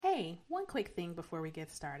Hey, one quick thing before we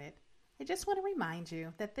get started. I just want to remind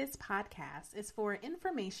you that this podcast is for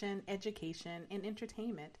information, education, and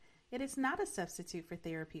entertainment. It is not a substitute for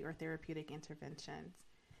therapy or therapeutic interventions.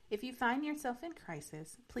 If you find yourself in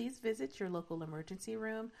crisis, please visit your local emergency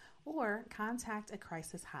room or contact a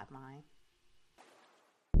crisis hotline.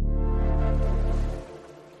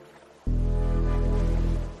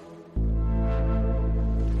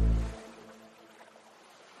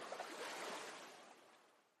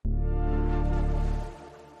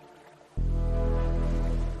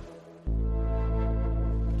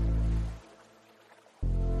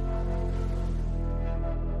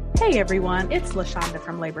 Hey everyone, it's LaShonda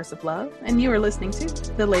from Labors of Love, and you are listening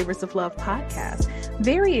to the Labors of Love podcast.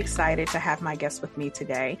 Very excited to have my guest with me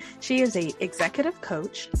today. She is an executive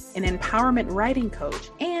coach, an empowerment writing coach,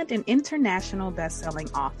 and an international best-selling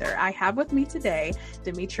author. I have with me today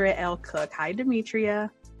Demetria L. Cook. Hi, Demetria.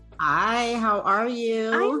 Hi, how are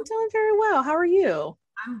you? I'm doing very well. How are you?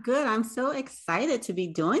 I'm good. I'm so excited to be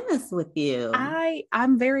doing this with you.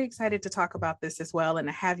 I'm very excited to talk about this as well and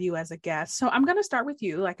to have you as a guest. So I'm going to start with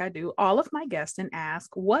you like I do all of my guests and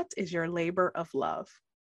ask, what is your labor of love?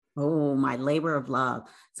 Oh, my labor of love.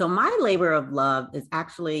 So my labor of love is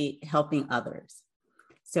actually helping others.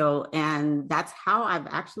 And that's how I've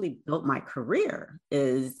actually built my career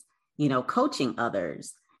is, coaching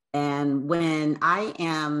others. And when I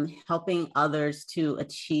am helping others to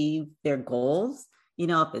achieve their goals,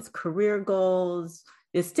 if it's career goals,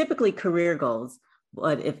 it's typically career goals,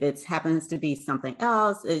 but if it happens to be something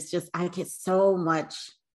else, it's just, I get so much,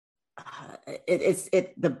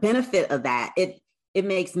 the benefit of that. It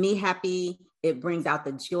makes me happy. It brings out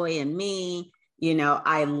the joy in me.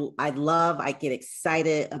 I get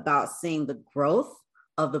excited about seeing the growth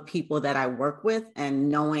of the people that I work with and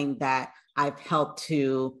knowing that I've helped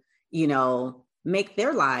to, make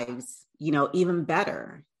their lives, even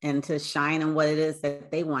better and to shine in what it is that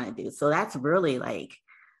they want to do. So that's really like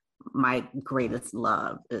my greatest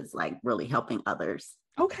love is like really helping others.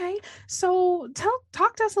 Okay. So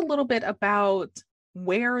talk to us a little bit about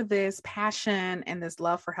where this passion and this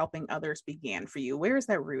love for helping others began for you. Where is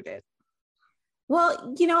that rooted?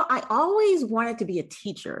 Well, I always wanted to be a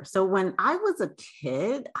teacher. So when I was a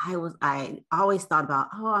kid, I always thought about,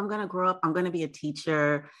 I'm going to grow up, I'm going to be a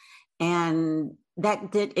teacher. And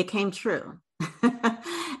it came true.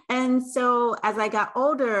 And so as I got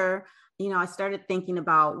older, I started thinking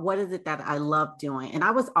about what is it that I love doing? And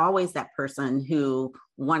I was always that person who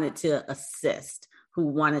wanted to assist, who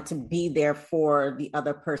wanted to be there for the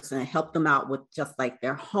other person and help them out with just like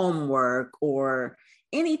their homework or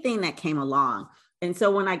anything that came along. And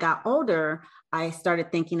so when I got older, I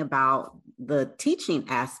started thinking about the teaching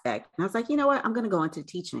aspect. And I was like, you know what, I'm going to go into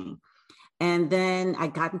teaching. And then I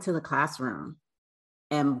got into the classroom.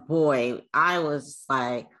 And boy, I was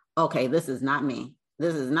like, okay, this is not me.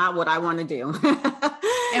 This is not what I want to do.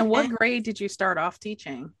 And what grade did you start off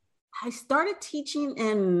teaching? I started teaching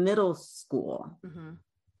in middle school. Mm-hmm.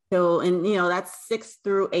 So, and that's 6th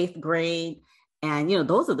through 8th grade. And,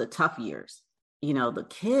 those are the tough years. The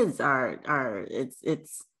kids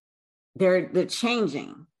they're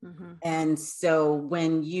changing. Mm-hmm. And so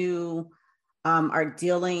when you are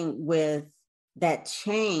dealing with that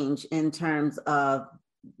change in terms of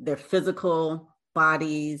their physical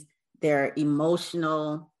bodies, their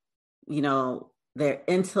emotional, their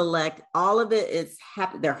intellect, all of it is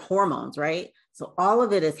happening, their hormones, right? So all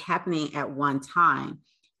of it is happening at one time.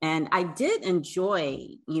 And I did enjoy,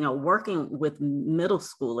 working with middle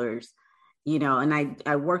schoolers, and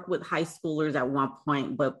I worked with high schoolers at one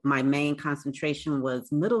point, but my main concentration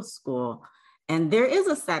was middle school. And there is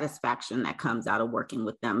a satisfaction that comes out of working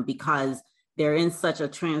with them because they're in such a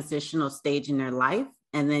transitional stage in their life.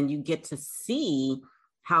 And then you get to see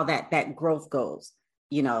how that growth goes,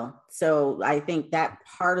 So I think that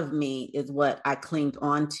part of me is what I clinged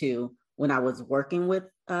on to when I was working with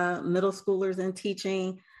middle schoolers and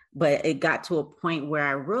teaching. But it got to a point where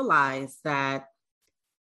I realized that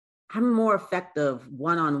I'm more effective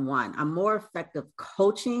one-on-one. I'm more effective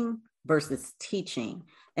coaching versus teaching.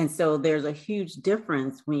 And so there's a huge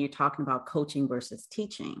difference when you're talking about coaching versus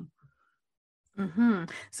teaching. Mm-hmm.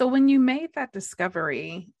 So when you made that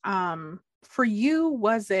discovery, for you,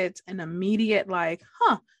 was it an immediate like,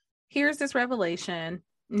 here's this revelation.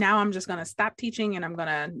 Now I'm just going to stop teaching and I'm going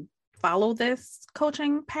to follow this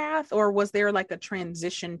coaching path? Or was there like a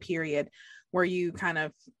transition period where you kind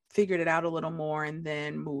of figured it out a little more and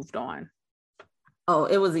then moved on? Oh,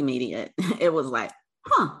 it was immediate. It was like,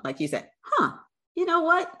 like you said, you know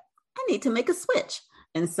what? I need to make a switch.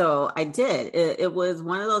 And so I did. It was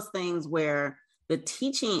one of those things where the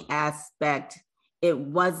teaching aspect, it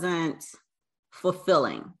wasn't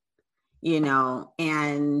fulfilling.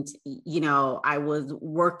 and, I was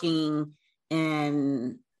working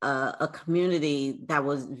in a community that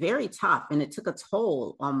was very tough, and it took a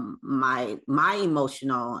toll on my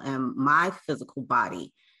emotional and my physical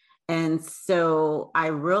body. And so I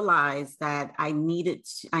realized that I needed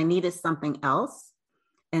something else.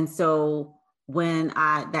 And so when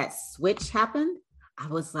that switch happened, I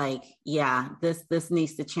was like, yeah, this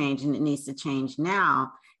needs to change, and it needs to change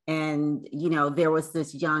now. And, there was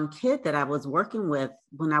this young kid that I was working with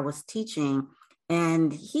when I was teaching,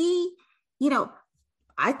 and he,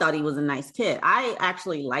 I thought he was a nice kid. I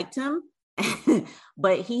actually liked him,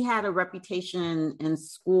 but he had a reputation in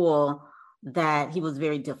school that he was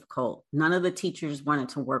very difficult. None of the teachers wanted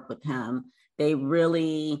to work with him. They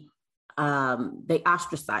really, they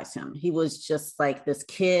ostracized him. He was just like this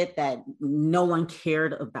kid that no one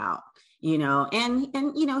cared about, and he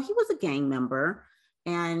was a gang member,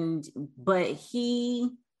 but he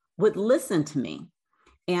would listen to me.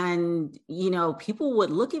 And, people would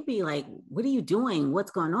look at me like, what are you doing?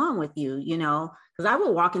 What's going on with you? Because I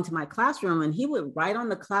would walk into my classroom and he would write on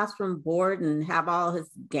the classroom board and have all his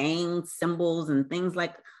gang symbols and things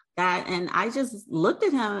like that. And I just looked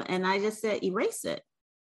at him and I just said, erase it.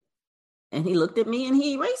 And he looked at me and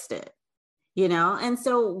he erased it, And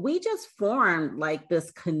so we just formed like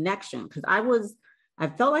this connection, because I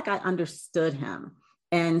felt like I understood him.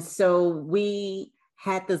 And so we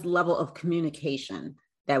had this level of communication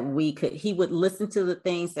that he would listen to the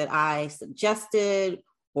things that I suggested,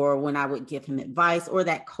 or when I would give him advice, or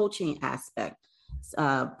that coaching aspect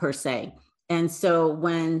per se. And so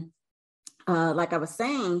when, like I was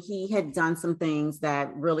saying, he had done some things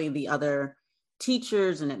that really the other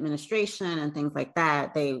teachers and administration and things like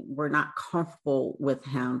that, they were not comfortable with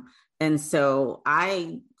him. And so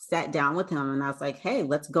I sat down with him and I was like, hey,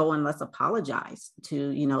 let's go and let's apologize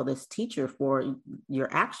to, this teacher for your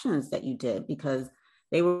actions that you did, because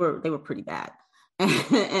they were pretty bad.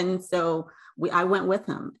 And so I went with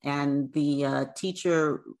him, and the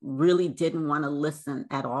teacher really didn't want to listen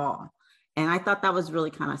at all. And I thought that was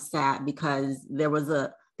really kind of sad, because there was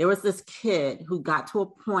this kid who got to a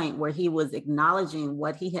point where he was acknowledging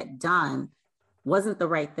what he had done wasn't the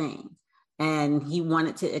right thing. And he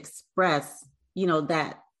wanted to express,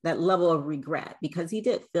 that level of regret, because he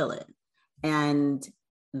did feel it. And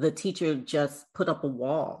the teacher just put up a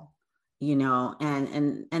wall,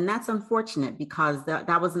 and that's unfortunate, because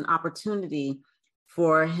that was an opportunity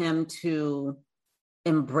for him to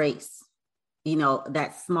embrace,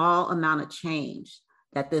 that small amount of change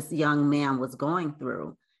that this young man was going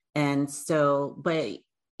through. And so, but,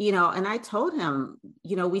 and I told him,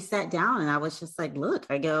 we sat down and I was just like, look,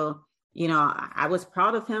 I go, I was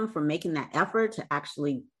proud of him for making that effort to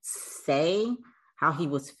actually say how he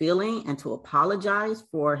was feeling and to apologize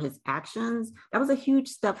for his actions. That was a huge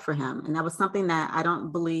step for him. And that was something that I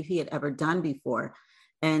don't believe he had ever done before.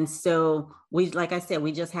 And so like I said,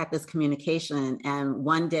 we just had this communication. And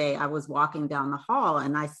one day I was walking down the hall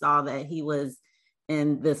and I saw that he was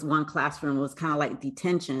in this one classroom. It was kind of like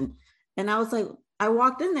detention. And I was like, I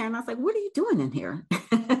walked in there and I was like, what are you doing in here?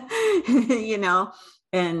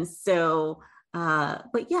 And so,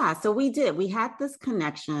 but yeah, so we had this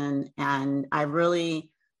connection, and I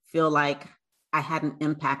really feel like I had an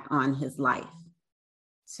impact on his life.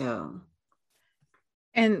 So.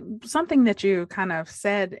 And something that you kind of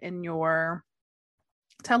said in your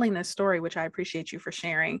telling this story, which I appreciate you for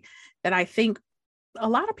sharing, that I think a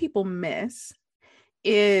lot of people miss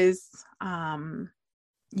is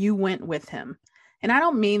you went with him. And I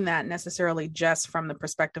don't mean that necessarily just from the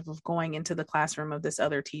perspective of going into the classroom of this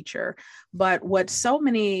other teacher, but what so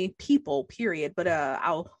many people, period, but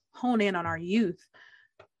I'll hone in on our youth,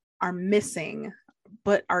 are missing,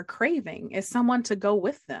 but are craving, is someone to go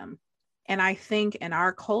with them. And I think in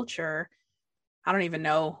our culture, I don't even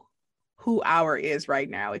know who our is right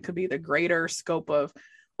now. It could be the greater scope of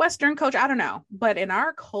Western culture. I don't know. But in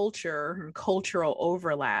our culture and cultural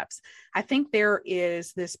overlaps, I think there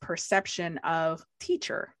is this perception of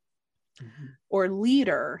teacher or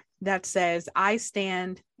leader that says, I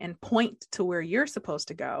stand and point to where you're supposed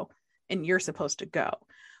to go and you're supposed to go.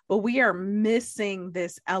 But we are missing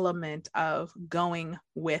this element of going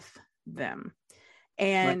with them.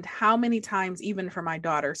 And how many times, even for my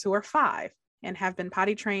daughters who are 5 and have been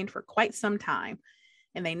potty trained for quite some time,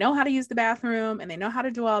 and they know how to use the bathroom and they know how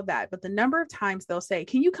to do all of that, but the number of times they'll say,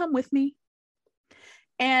 can you come with me?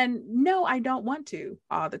 And no, I don't want to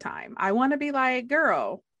all the time. I want to be like,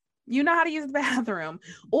 girl, you know how to use the bathroom,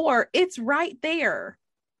 or it's right there.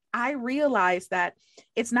 I realize that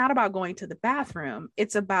it's not about going to the bathroom.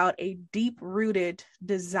 It's about a deep-rooted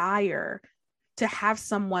desire to have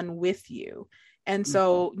someone with you. And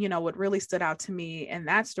so, you know, what really stood out to me in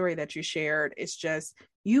that story that you shared is just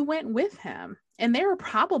you went with him. And there were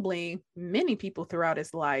probably many people throughout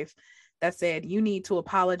his life that said, you need to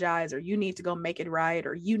apologize, or you need to go make it right,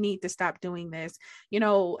 or you need to stop doing this. You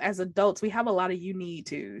know, as adults, we have a lot of you need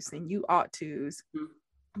tos and you ought tos.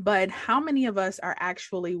 But how many of us are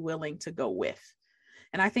actually willing to go with?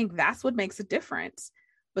 And I think that's what makes a difference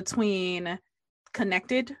between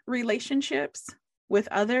connected relationships with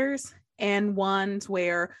others and ones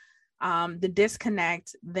where the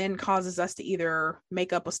disconnect then causes us to either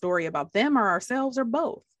make up a story about them or ourselves, or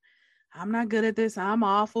both. I'm not good at this. I'm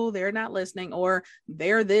awful. They're not listening, or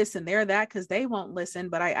they're this and they're that because they won't listen.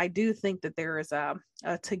 But I do think that there is a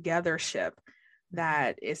togethership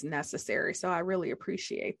that is necessary. So I really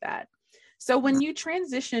appreciate that. So when you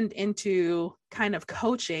transitioned into kind of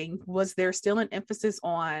coaching, was there still an emphasis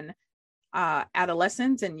on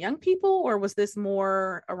adolescents and young people, or was this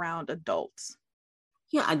more around adults?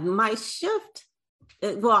 Yeah, my shift.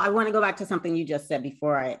 Well, I want to go back to something you just said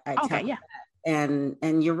before I okay, yeah.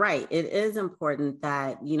 And you're right. It is important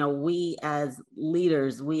that, you know, we as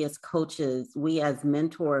leaders, we as coaches, we as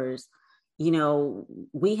mentors, you know,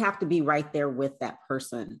 we have to be right there with that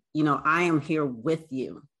person. You know, I am here with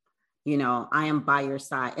you. You know, I am by your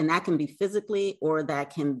side, and that can be physically, or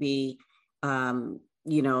that can be,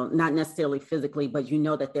 you know, not necessarily physically, but you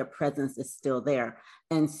know that their presence is still there.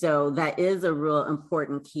 And so that is a real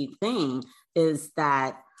important key thing, is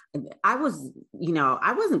that I wasn't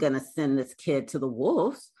going to send this kid to the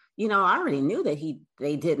wolves. You know, I already knew that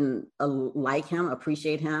they didn't like him,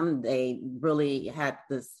 appreciate him. They really had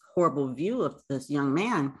this horrible view of this young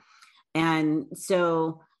man. And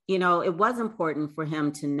so, you know, it was important for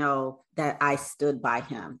him to know that I stood by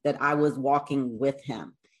him, that I was walking with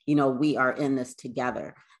him. You know, we are in this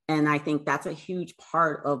together. And I think that's a huge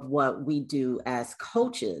part of what we do as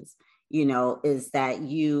coaches, you know, is that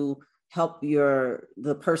you help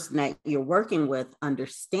the person that you're working with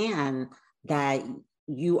understand that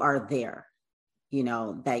you are there, you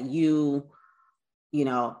know, that you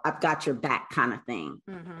know, I've got your back kind of thing,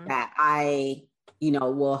 that I, you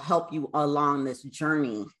know, will help you along this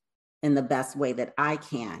journey in the best way that I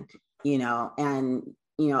can, you know. And,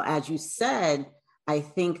 you know, as you said, I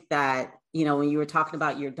think that, you know, when you were talking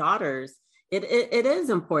about your daughters, it is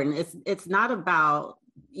important. It's not about,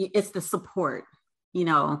 it's the support, you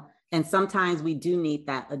know. And sometimes we do need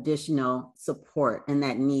that additional support, and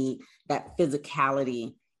that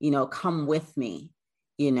physicality, you know, come with me,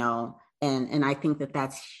 you know, and I think that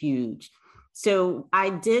that's huge. So I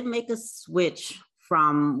did make a switch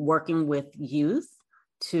from working with youth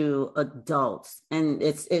to adults, and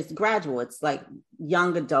it's gradual. It's like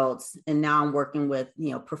young adults. And now I'm working with,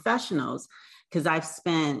 you know, professionals, because I've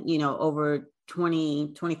spent, you know, over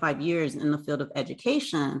 25 years in the field of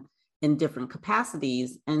education in different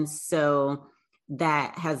capacities. And so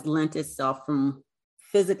that has lent itself from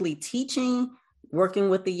physically teaching, working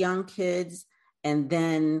with the young kids, and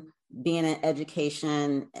then being in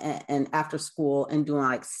education and after school and doing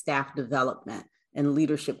like staff development and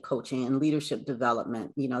leadership coaching and leadership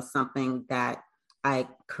development, you know, something that I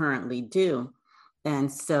currently do.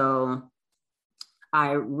 And so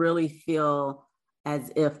I really feel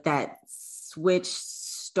as if that switch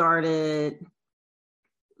started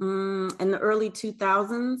in the early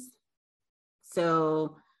 2000s.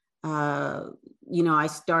 So, you know, I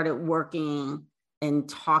started working and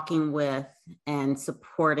talking with and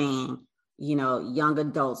supporting, you know, young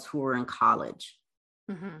adults who were in college.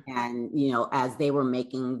 And, you know, as they were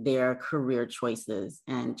making their career choices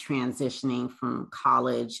and transitioning from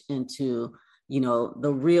college into, you know,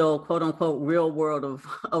 the real, quote unquote, real world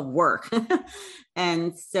of work.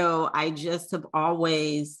 And so I just have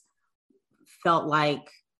always felt like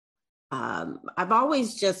I've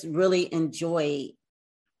always just really enjoyed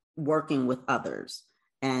working with others,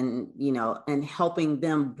 and, you know, and helping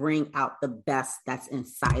them bring out the best that's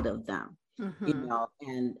inside of them, you know,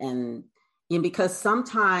 and because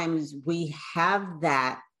sometimes we have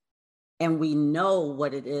that and we know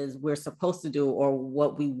what it is we're supposed to do or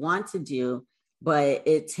what we want to do, but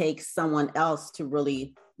it takes someone else to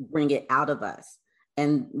really bring it out of us.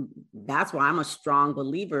 And that's why I'm a strong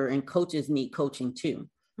believer in coaches need coaching too.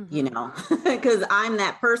 You know, because I'm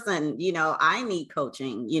that person, you know, I need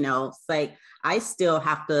coaching, you know, it's like I still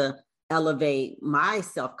have to elevate my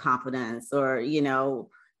self-confidence, or, you know,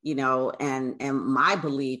 and my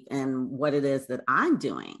belief in what it is that I'm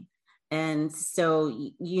doing. And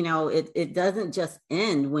so, you know, it doesn't just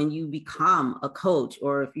end when you become a coach,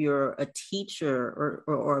 or if you're a teacher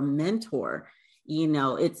or a mentor, you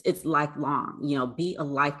know, it's lifelong, you know, be a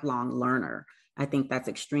lifelong learner. I think that's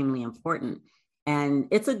extremely important. And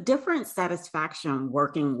it's a different satisfaction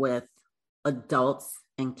working with adults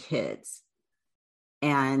and kids.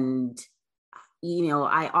 And,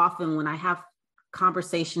 I often, when I have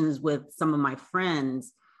conversations with some of my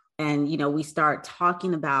friends, and, we start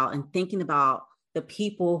talking about and thinking about the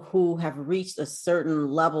people who have reached a certain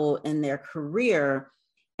level in their career.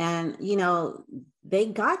 And, they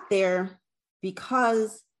got there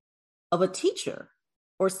because of a teacher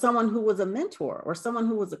or someone who was a mentor or someone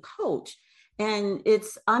who was a coach. And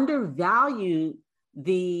it's undervalued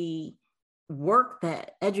the work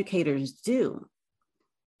that educators do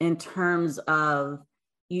in terms of,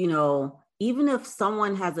 even if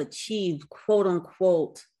someone has achieved quote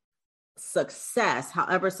unquote success,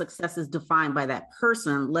 however success is defined by that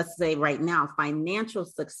person, let's say right now, financial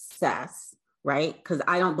success, right? Because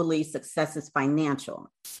I don't believe success is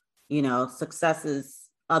financial. Success is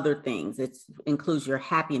other things. It includes your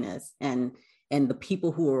happiness and the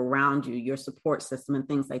people who are around you, your support system and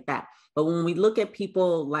things like that. But when we look at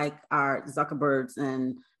people like our Zuckerbergs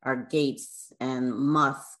and our Gates and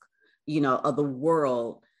Musk, of the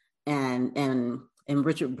world, and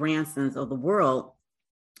Richard Branson's of the world,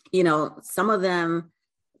 some of them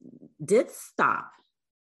did stop,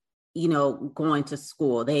 going to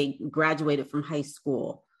school. They graduated from high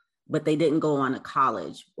school, but they didn't go on to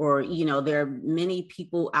college. Or, there are many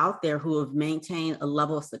people out there who have maintained a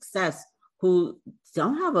level of success who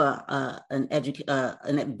don't have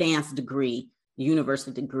an advanced degree,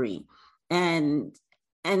 university degree.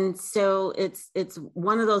 And so it's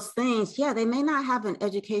one of those things. Yeah, they may not have an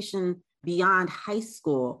education beyond high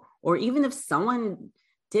school, or even if someone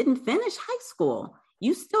didn't finish high school,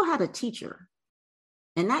 you still had a teacher.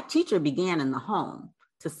 And that teacher began in the home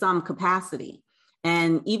to some capacity.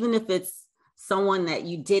 And even if it's someone that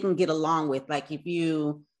you didn't get along with, like if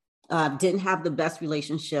you didn't have the best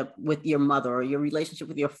relationship with your mother, or your relationship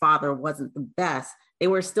with your father wasn't the best, they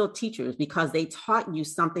were still teachers because they taught you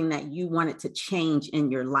something that you wanted to change in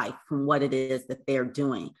your life from what it is that they're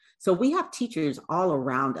doing. So we have teachers all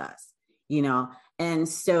around us, and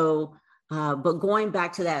so, but going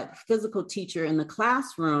back to that physical teacher in the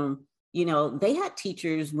classroom, they had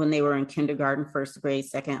teachers when they were in kindergarten, first grade,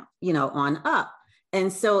 second, on up.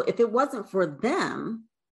 And so if it wasn't for them,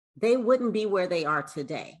 they wouldn't be where they are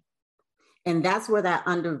today. And that's where that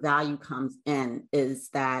undervalue comes in, is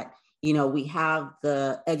that, we have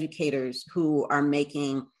the educators who are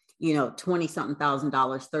making, 20 something thousand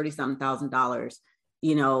dollars, 30 something thousand dollars,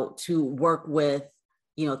 to work with,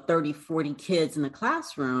 30, 40 kids in the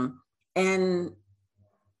classroom. And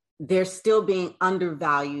they're still being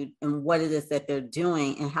undervalued in what it is that they're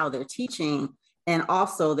doing and how they're teaching. And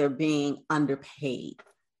also they're being underpaid,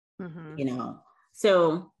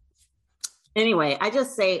 So anyway, I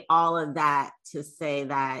just say all of that to say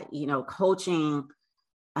that, coaching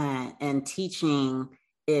and teaching,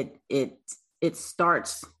 it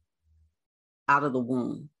starts out of the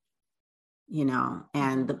womb,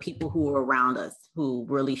 and the people who are around us who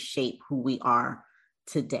really shape who we are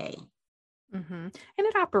today. Mm-hmm. And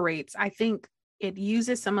it operates, I think it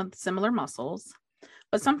uses some of the similar muscles,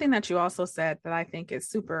 but something that you also said that I think is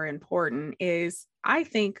super important is, I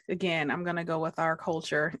think, again, I'm going to go with our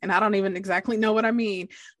culture, and I don't even exactly know what I mean.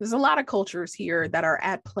 There's a lot of cultures here that are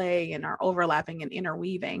at play and are overlapping and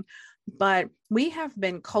interweaving, but we have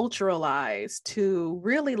been culturalized to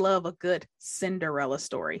really love a good Cinderella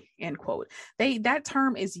story, end quote. That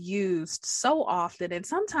term is used so often. And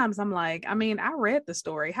sometimes I'm like, I mean, I read the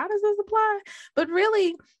story. How does this apply? But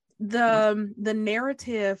really the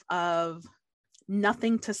narrative of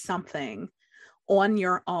nothing to something on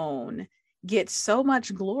your own gets so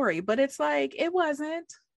much glory, but it's like, it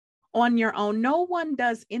wasn't on your own. No one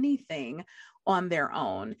does anything on their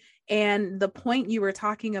own. And the point you were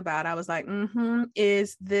talking about, I was like,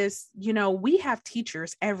 is this, we have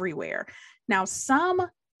teachers everywhere. Now, some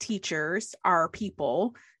teachers are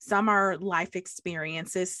people, some are life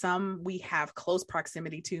experiences, some we have close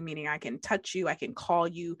proximity to, meaning I can touch you, I can call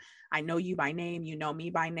you, I know you by name, you know me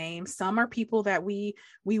by name. Some are people that we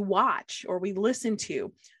watch or we listen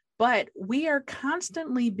to, but we are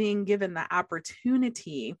constantly being given the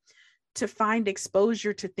opportunity to find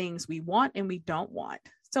exposure to things we want and we don't want.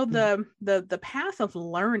 So the path of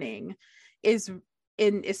learning is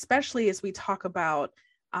especially as we talk about,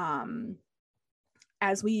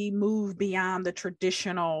 as we move beyond the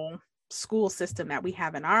traditional school system that we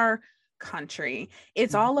have in our country,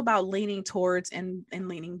 it's all about leaning towards and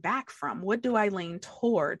leaning back from. What do I lean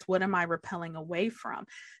towards? What am I repelling away from?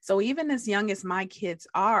 So even as young as my kids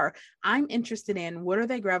are, I'm interested in what are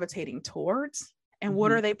they gravitating towards and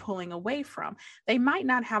what are they pulling away from? They might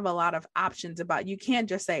not have a lot of options about, you can't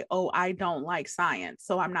just say, oh, I don't like science,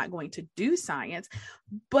 so I'm not going to do science,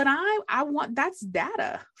 but I want, that's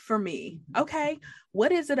data for me. Okay.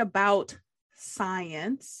 What is it about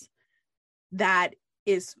science that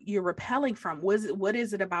is you're repelling from? What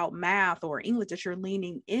is it about math or English that you're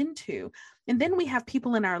leaning into? And then we have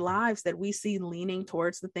people in our lives that we see leaning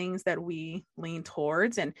towards the things that we lean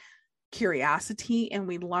towards, and curiosity, and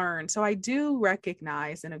we learn. So I do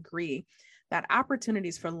recognize and agree that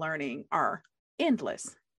opportunities for learning are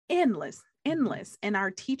endless, endless, endless, and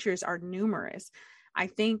our teachers are numerous. I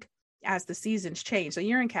think as the seasons change, so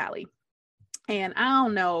you're in Cali, and I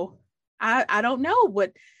don't know, I don't know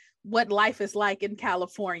what life is like in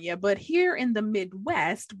California, but here in the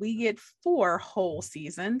Midwest, we get 4 whole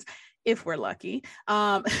seasons if we're lucky.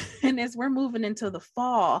 And as we're moving into the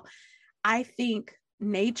fall, I think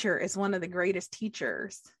nature is one of the greatest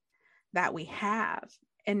teachers that we have.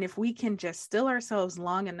 And if we can just still ourselves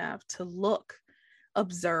long enough to look,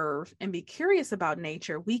 observe, and be curious about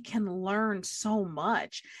nature, we can learn so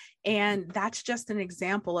much. And that's just an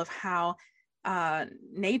example of how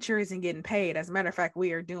nature isn't getting paid. As a matter of fact,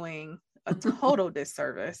 we are doing a total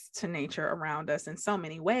disservice to nature around us in so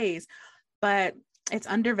many ways, but it's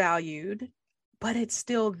undervalued, but it's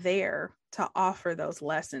still there to offer those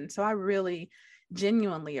lessons. So I really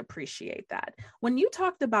genuinely appreciate that. When you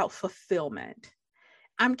talked about fulfillment,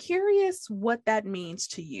 I'm curious what that means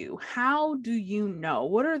to you. How do you know?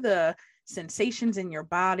 What are the sensations in your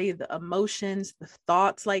body, the emotions, the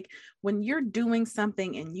thoughts? Like when you're doing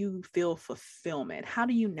something and you feel fulfillment, how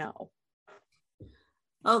do you know?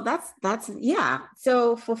 Oh, that's yeah.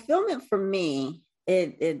 So fulfillment for me,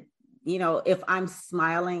 it if I'm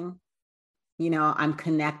smiling, I'm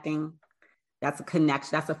connecting. That's a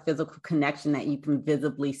connection. That's a physical connection that you can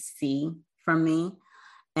visibly see from me.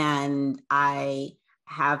 And I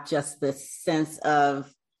have just this sense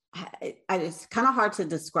of, it's kind of hard to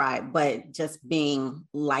describe, but just being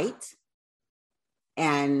light.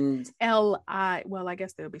 And L-I, well, I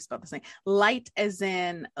guess they would be spelled the same. Light as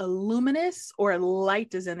in luminous, or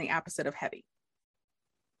light as in the opposite of heavy?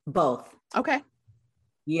 Both. Okay.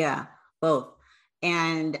 Yeah, both.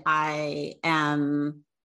 And I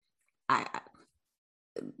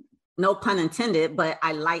no pun intended, but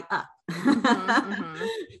I light up.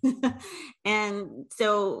 And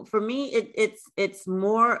so for me, it's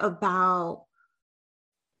more about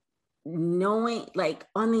knowing, like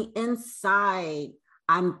on the inside,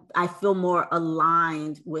 I feel more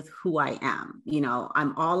aligned with who I am.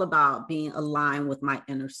 I'm all about being aligned with my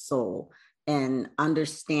inner soul and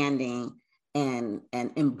understanding and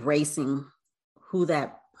embracing who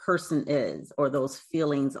that person is, or those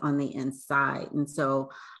feelings on the inside. And so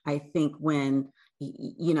I think when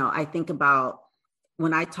I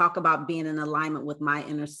talk about being in alignment with my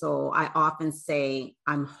inner soul, I often say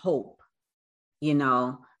I'm hope,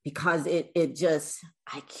 because it just,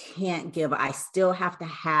 I still have to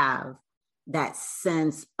have that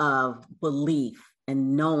sense of belief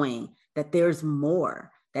and knowing that there's more,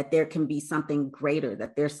 that there can be something greater,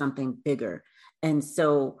 that there's something bigger. And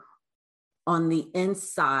so on the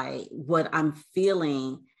inside, what I'm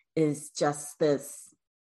feeling is just this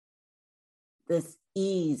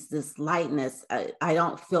ease, this lightness. I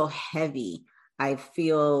don't feel heavy. I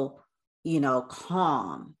feel,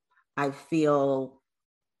 calm. I feel,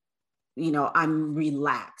 I'm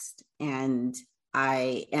relaxed. And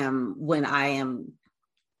when I am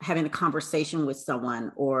having a conversation with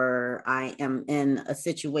someone, or I am in a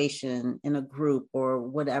situation, in a group, or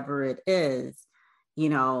whatever it is,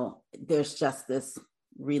 there's just this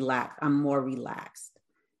I'm more relaxed,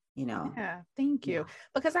 Yeah, thank you.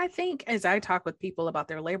 Because I think as I talk with people about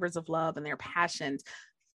their labors of love and their passions,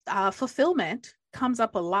 fulfillment comes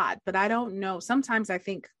up a lot, but I don't know. Sometimes I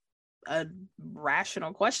think a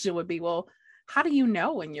rational question would be, well, how do you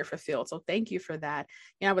know when you're fulfilled? So thank you for that.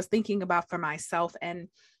 I was thinking about for myself, and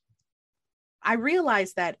I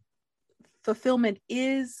realized that fulfillment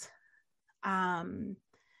is,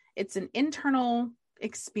 it's an internal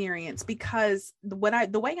experience, because the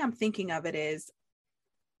way I'm thinking of it is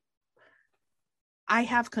I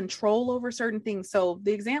have control over certain things. So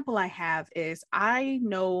the example I have is, I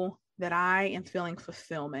know that I am feeling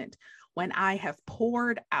fulfillment when I have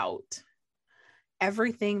poured out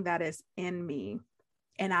everything that is in me,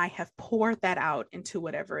 and I have poured that out into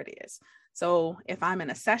whatever it is. So if I'm in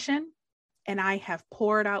a session and I have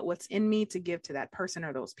poured out what's in me to give to that person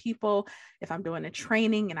or those people, if I'm doing a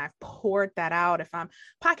training and I've poured that out, if I'm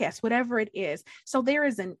podcast, whatever it is. So there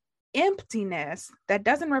is an emptiness that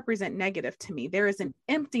doesn't represent negative to me. There is an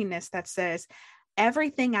emptiness that says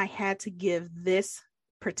everything I had to give this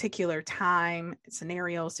particular time,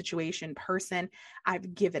 scenario, situation, person,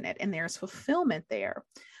 I've given it, and there's fulfillment there.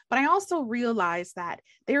 But I also realize that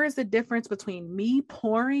there is a difference between me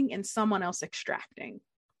pouring and someone else extracting.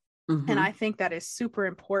 And I think that is super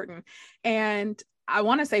important. And I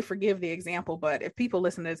want to say forgive the example, but if people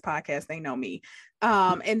listen to this podcast, they know me.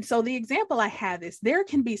 And so the example I have is there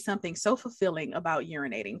can be something so fulfilling about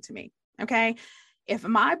urinating to me. Okay. If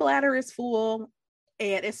my bladder is full,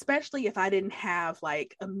 and especially if I didn't have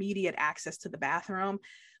like immediate access to the bathroom,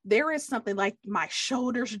 there is something like my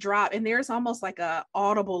shoulders drop and there's almost like a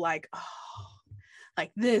audible, like, oh,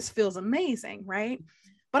 like this feels amazing. Right.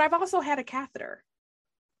 But I've also had a catheter.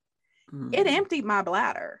 It emptied my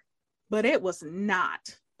bladder, but it was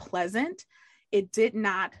not pleasant. It did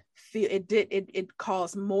not feel, it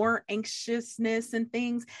caused more anxiousness and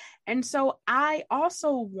things. And so I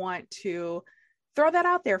also want to throw that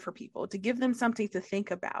out there for people to give them something to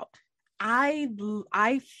think about.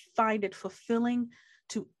 I find it fulfilling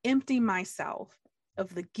to empty myself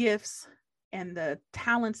of the gifts and the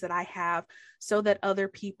talents that I have so that other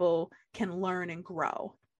people can learn and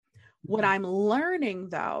grow. What I'm learning,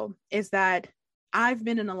 though, is that I've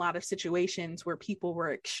been in a lot of situations where people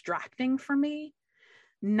were extracting from me,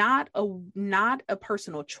 not a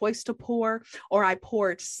personal choice to pour, or I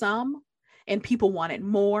poured some and people wanted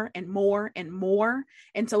more and more and more.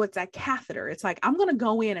 And so it's that catheter. It's like, I'm going to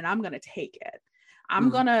go in and I'm going to take it. I'm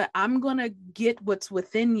going to get what's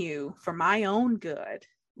within you for my own good,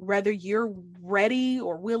 whether you're ready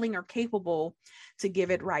or willing or capable to give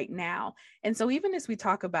it right now. And so even as we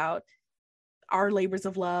talk about our labors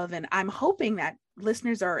of love, and I'm hoping that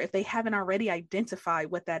listeners are, if they haven't already identified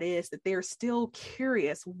what that is, that they're still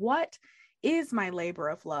curious, what is my labor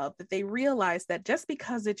of love? That they realize that just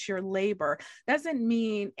because it's your labor doesn't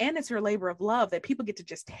mean, and it's your labor of love, that people get to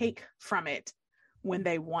just take from it when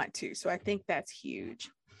they want to. So I think that's huge.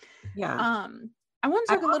 Yeah. I want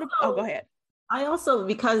to talk a little, go ahead. I also,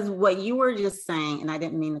 because what you were just saying, and I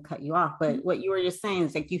didn't mean to cut you off, but what you were just saying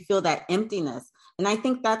is like, you feel that emptiness. And I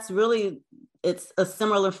think that's really, it's a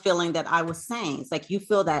similar feeling that I was saying. It's like, you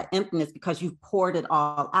feel that emptiness because you've poured it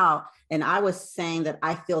all out. And I was saying that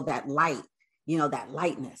I feel that light, that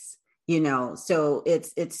lightness, so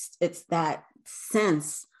it's that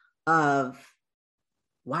sense of,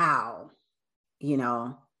 wow,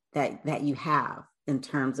 that you have in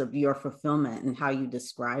terms of your fulfillment and how you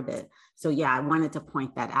describe it. So yeah, I wanted to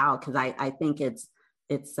point that out because I think it's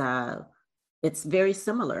very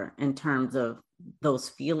similar in terms of those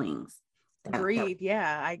feelings. Agreed.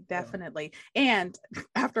 Yeah, I definitely. And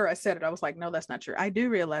after I said it, I was like, no, that's not true. I do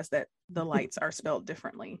realize that the lights are spelled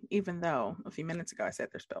differently, even though a few minutes ago I said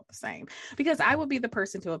they're spelled the same, because I would be the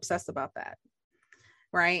person to obsess about that.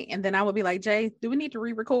 Right. And then I would be like, Jay, do we need to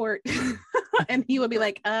re-record? And he would be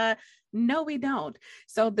like, no, we don't.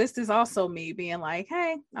 So this is also me being like,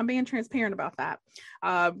 hey, I'm being transparent about that,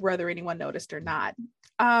 whether anyone noticed or not.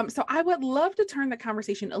 So I would love to turn the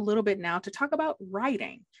conversation a little bit now to talk about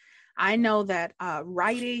writing. I know that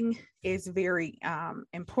writing is very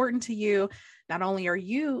important to you. Not only are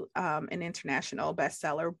you an international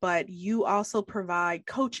bestseller, but you also provide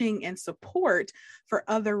coaching and support for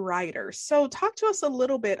other writers. So talk to us a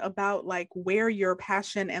little bit about like where your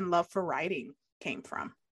passion and love for writing came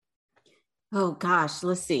from. Oh gosh,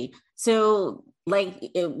 let's see. So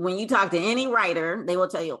when you talk to any writer, they will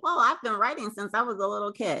tell you, well, I've been writing since I was a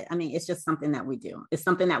little kid. I mean, it's just something that we do. It's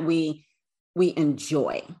something that we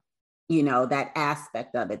enjoy. That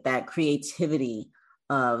aspect of it, that creativity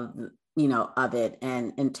of it,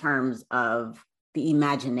 and in terms of the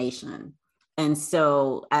imagination. And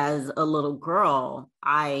so as a little girl,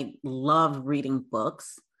 I loved reading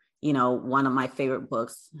books. One of my favorite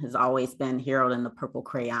books has always been Harold and the Purple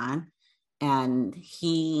Crayon. And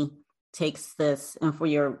he takes this, and for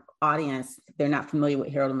your audience, if they're not familiar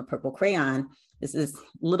with Harold and the Purple Crayon, this is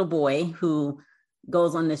little boy who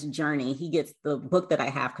goes on this journey. He gets the book that I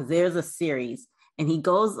have because there's a series, and he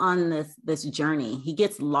goes on this journey. He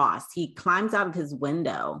gets lost. He climbs out of his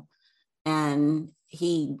window and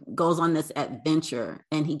he goes on this adventure,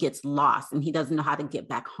 and he gets lost, and he doesn't know how to get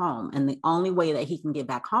back home. And the only way that he can get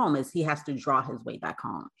back home is he has to draw his way back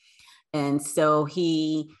home. And so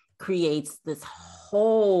he creates this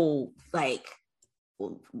whole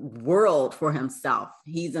world for himself.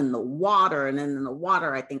 He's in the water, and then in the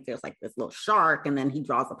water, I think there's like this little shark, and then he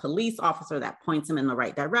draws a police officer that points him in the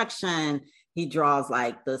right direction. He draws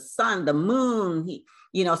like the sun, the moon,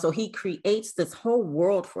 so he creates this whole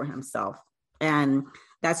world for himself. And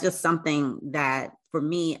that's just something that for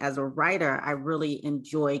me as a writer, I really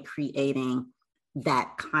enjoy creating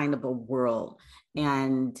that kind of a world.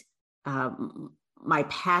 And my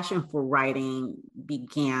passion for writing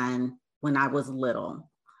began when I was little.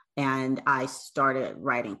 And I started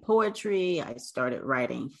writing poetry, I started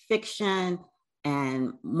writing fiction,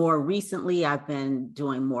 and more recently, I've been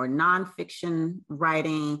doing more nonfiction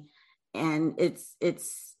writing. And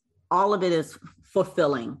it's all of it is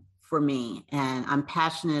fulfilling for me. And I'm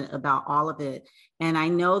passionate about all of it. And I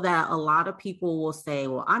know that a lot of people will say,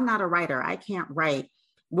 well, I'm not a writer, I can't write.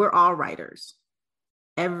 We're all writers,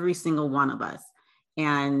 every single one of us.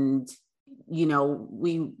 And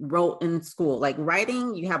we wrote in school, like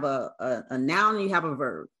writing, you have a noun, you have a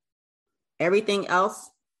verb. Everything else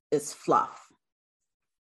is fluff,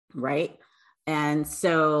 right? And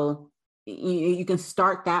so you can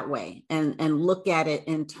start that way and look at it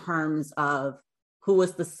in terms of who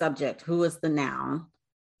is the subject, who is the noun,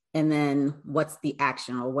 and then what's the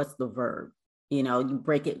action or what's the verb. You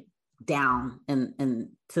break it down and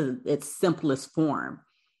to its simplest form.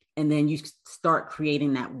 And then you start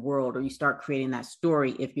creating that world, or you start creating that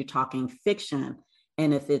story if you're talking fiction.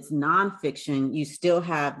 And if it's nonfiction, you still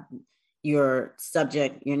have your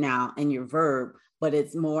subject, your noun, and your verb, but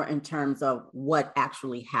it's more in terms of what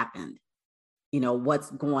actually happened.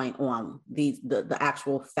 What's going on, the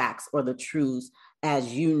actual facts or the truths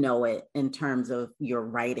as you know it in terms of your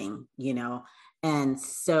writing, And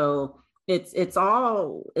so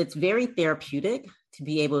it's very therapeutic to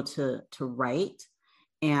be able to write.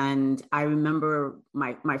 And I remember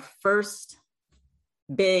my first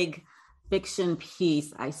big fiction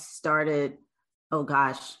piece I started, oh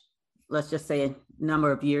gosh, let's just say a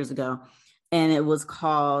number of years ago. And it was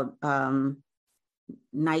called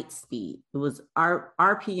Night Speed. It was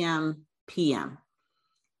RPM PM.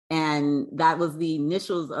 And that was the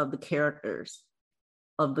initials of the characters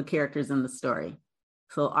in the story.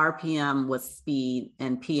 So RPM was speed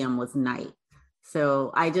and PM was night.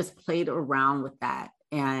 So I just played around with that.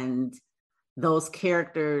 And those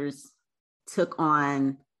characters took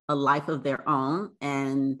on a life of their own.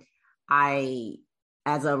 And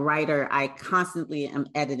as a writer, I constantly am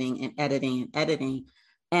editing and editing and editing.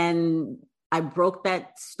 And I broke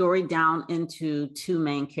that story down into 2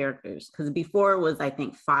 main characters, because before it was, I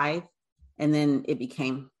think, 5, and then it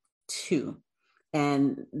became 2.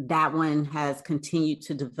 And that one has continued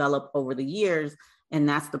to develop over the years. And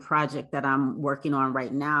that's the project that I'm working on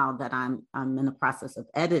right now, that I'm in the process of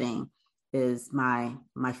editing, is my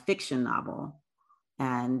fiction novel.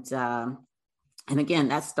 And again,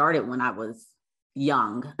 that started when I was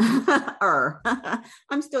young.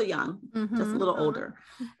 I'm still young, just a little older.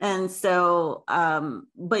 And so,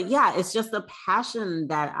 but yeah, it's just a passion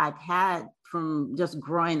that I've had from just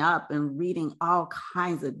growing up and reading all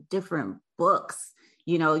kinds of different books.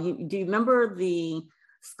 Do you remember the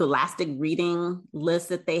Scholastic reading list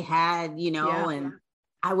that they had, and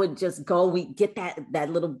I would just go, we get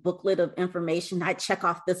that little booklet of information. I check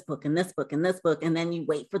off this book and this book and this book. And then you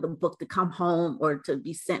wait for the book to come home or to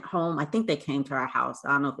be sent home. I think they came to our house. I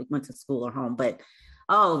don't know if it went to school or home, but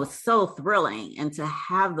it was so thrilling. And to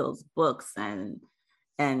have those books and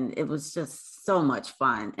it was just so much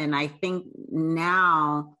fun. And I think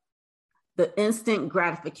now the instant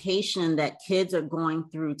gratification that kids are going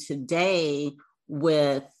through today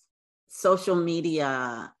with social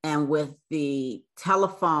media and with the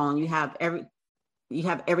telephone, you have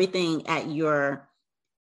everything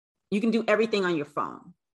you can do everything on your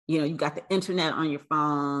phone. You've got the internet on your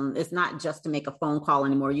phone. It's not just to make a phone call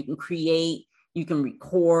anymore. You can create, you can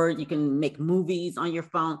record, you can make movies on your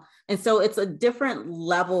phone. And so it's a different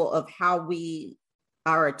level of how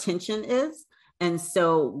our attention is. And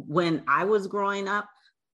so when I was growing up,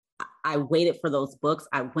 I waited for those books.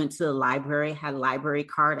 I went to the library, had a library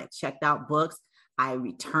card. I checked out books. I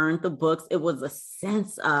returned the books. It was a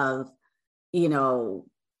sense of,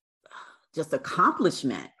 just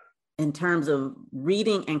accomplishment in terms of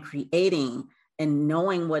reading and creating and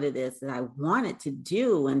knowing what it is that I wanted to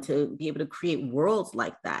do and to be able to create worlds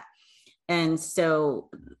like that. And so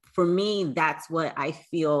for me, that's what I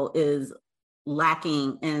feel is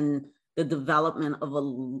lacking in the development of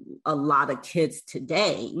a lot of kids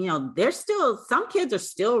today. Some kids are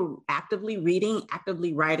still actively reading,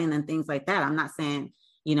 actively writing and things like that. I'm not saying,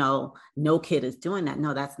 no kid is doing that.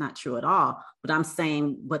 No, that's not true at all. But I'm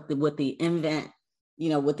saying with the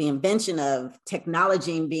invention of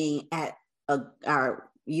technology being at our,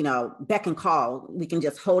 beck and call, we can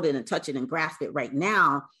just hold it and touch it and grasp it right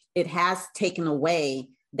now. It has taken away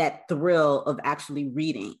that thrill of actually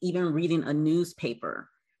reading, even reading a newspaper.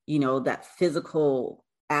 That physical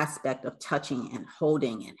aspect of touching and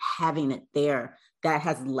holding and having it there, that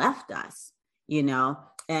has left us,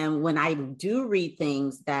 And when I do read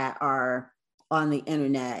things that are on the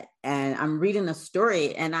internet and I'm reading a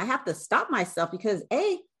story and I have to stop myself because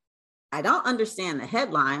I don't understand the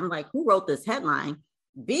headline. I'm like, who wrote this headline?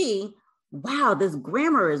 B, wow, this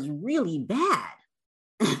grammar is really bad.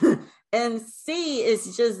 And C,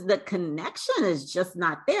 it's just the connection is just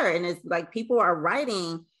not there. And it's like people are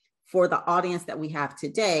writing for the audience that we have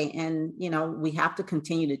today. And, we have to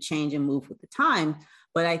continue to change and move with the time.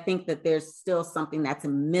 But I think that there's still something that's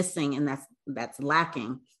missing and that's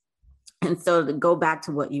lacking. And so to go back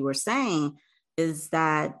to what you were saying is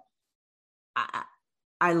that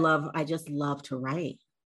I just love to write,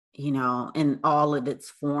 in all of its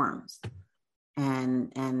forms.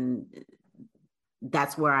 And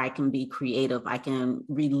that's where I can be creative. I can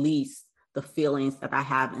release the feelings that I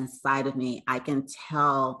have inside of me. I can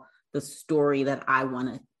tell the story that I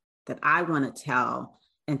want to tell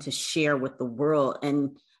and to share with the world.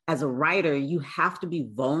 And as a writer, you have to be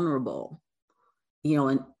vulnerable,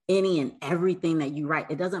 in any and everything that you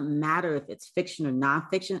write. It doesn't matter if it's fiction or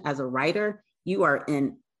nonfiction. As a writer, you are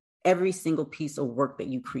in every single piece of work that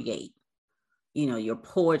you create. Your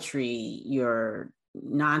poetry, your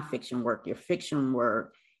nonfiction work, your fiction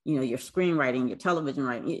work, your screenwriting, your television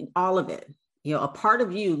writing, all of it. A part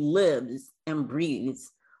of you lives and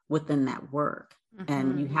breathes within that work. Mm-hmm.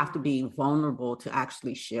 And you have to be vulnerable to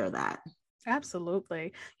actually share that.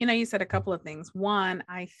 Absolutely. You said a couple of things. One,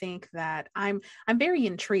 I think that I'm very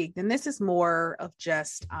intrigued, and this is more of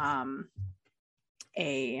just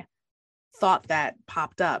a thought that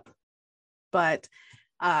popped up, but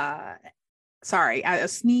sorry, a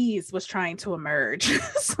sneeze was trying to emerge.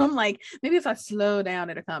 So I'm like, maybe if I slow down,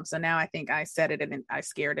 it'll come. So now I think I said it and I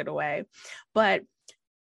scared it away. But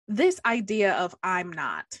this idea of I'm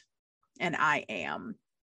not and I am,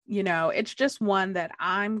 it's just one that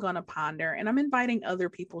I'm going to ponder, and I'm inviting other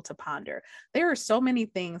people to ponder. There are so many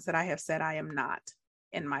things that I have said I am not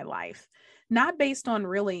in my life, not based on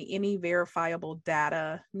really any verifiable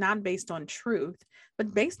data, not based on truth,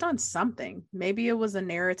 but based on something. Maybe it was a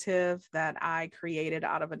narrative that I created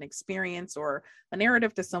out of an experience or a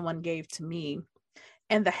narrative that someone gave to me.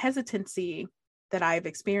 And the hesitancy that I've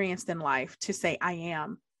experienced in life to say I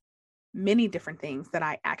am many different things that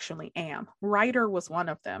I actually am. Writer was one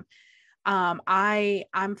of them.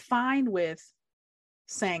 I'm fine with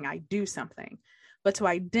saying I do something, but to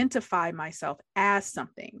identify myself as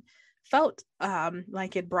something felt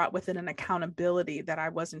like it brought with it an accountability that I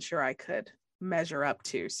wasn't sure I could measure up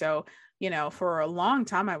to. So, for a long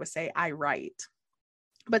time, I would say I write,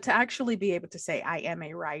 but to actually be able to say I am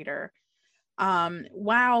a writer,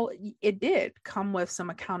 while it did come with some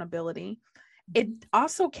accountability, it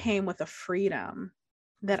also came with a freedom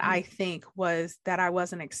that I think that I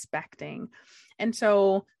wasn't expecting. And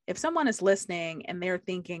so if someone is listening and they're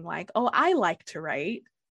thinking like, oh, I like to write,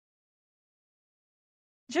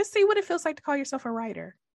 just see what it feels like to call yourself a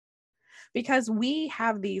writer. Because we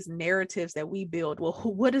have these narratives that we build. Well,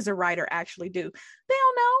 what does a writer actually do? They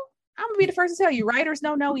don't know. I'm gonna be the first to tell you, writers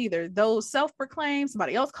don't know either. Those self-proclaimed,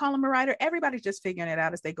 somebody else call them a writer. Everybody's just figuring it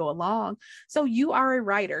out as they go along. So you are a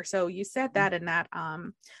writer. So you said that, and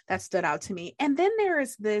that stood out to me. And then there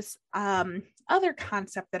is this other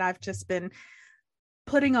concept that I've just been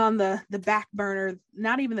putting on the back burner,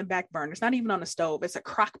 not even the back burner. It's not even on the stove. It's a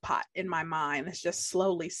crock pot in my mind. It's just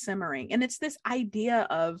slowly simmering. And it's this idea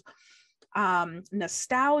of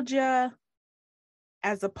nostalgia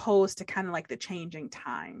as opposed to kind of like the changing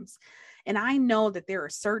times. And I know that there are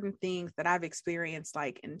certain things that I've experienced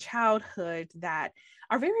like in childhood that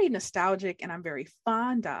are very nostalgic and I'm very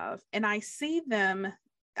fond of. And I see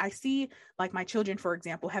like my children, for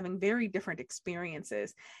example, having very different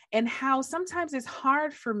experiences, and how sometimes it's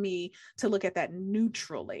hard for me to look at that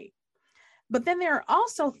neutrally. But then there are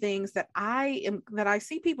also things that I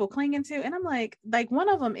see people clinging to. And I'm like one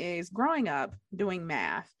of them is growing up doing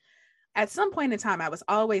math. At some point in time, I was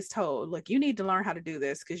always told, look, you need to learn how to do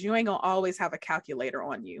this because you ain't going to always have a calculator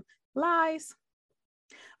on you. Lies.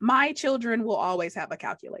 My children will always have a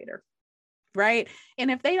calculator, right?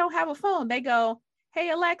 And if they don't have a phone, they go, hey,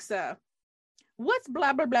 Alexa, what's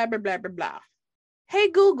blah, blah, blah, blah, blah, blah, blah.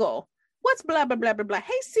 Hey, Google, what's blah, blah, blah, blah, blah.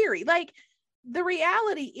 Hey, Siri. Like, the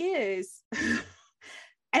reality is,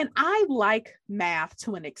 and I like math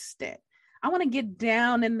to an extent. I want to get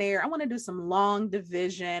down in there. I want to do some long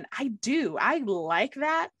division. I like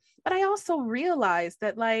that. But I also realize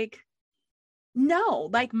that no,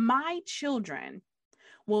 my children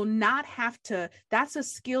will not have to. That's a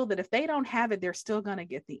skill that if they don't have it, they're still going to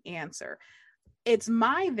get the answer. It's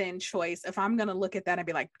my then choice if I'm going to look at that and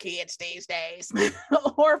be like, kids these days,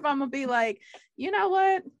 or if I'm going to be like, you know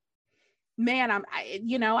what? man,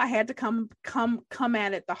 I had to come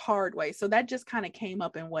at it the hard way. So that just kind of came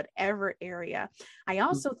up in whatever area. I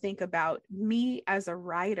also think about me as a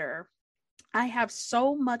writer. I have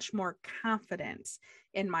so much more confidence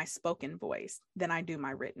in my spoken voice than I do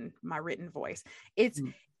my written voice.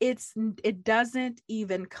 It doesn't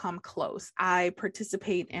even come close. I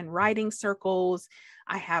participate in writing circles.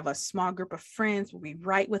 I have a small group of friends. We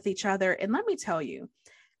write with each other. And let me tell you,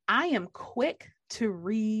 I am quick to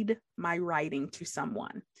read my writing to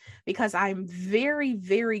someone because I'm very,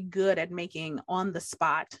 very good at making on the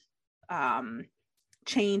spot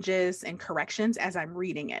changes and corrections as I'm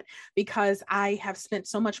reading it, because I have spent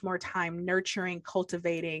so much more time nurturing,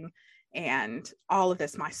 cultivating, and all of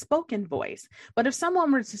this, my spoken voice. But if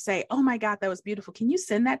someone were to say, oh my God, that was beautiful, can you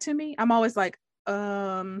send that to me? I'm always like,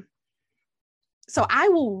 so I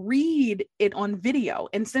will read it on video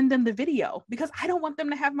and send them the video because I don't want them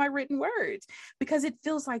to have my written words, because it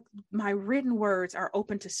feels like my written words are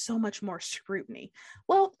open to so much more scrutiny.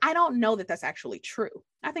 Well, I don't know that that's actually true.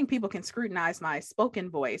 I think people can scrutinize my spoken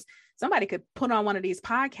voice. Somebody could put on one of these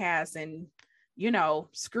podcasts and,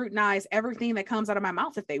 scrutinize everything that comes out of my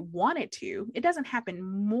mouth if they wanted to. It doesn't happen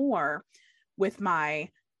more with my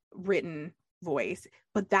written voice,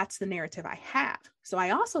 but that's the narrative I have. So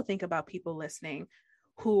I also think about people listening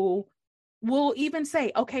who will even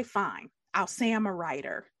say, okay, fine, I'll say I'm a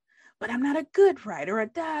writer, but I'm not a good writer,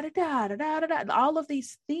 all of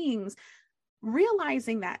these things,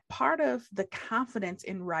 realizing that part of the confidence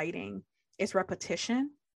in writing is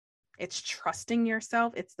repetition. It's trusting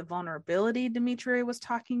yourself. It's the vulnerability Demetria was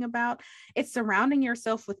talking about. It's surrounding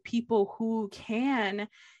yourself with people who can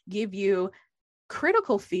give you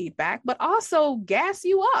critical feedback, but also gas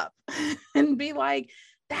you up and be like,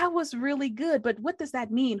 that was really good. But what does that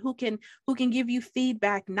mean? Who can give you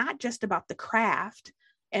feedback, not just about the craft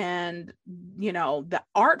and, the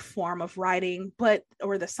art form of writing,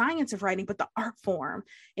 or the science of writing, but the art form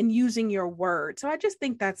and using your words. So I just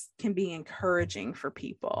think can be encouraging for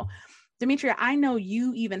people. Demetria, I know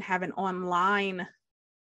you even have an online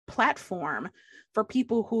platform for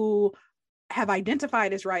people who have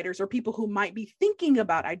identified as writers or people who might be thinking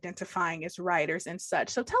about identifying as writers and such.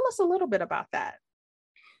 So tell us a little bit about that.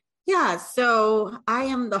 Yeah, so I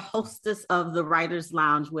am the hostess of the Writers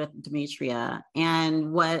Lounge with Demetria.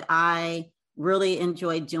 And what I really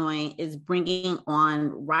enjoy doing is bringing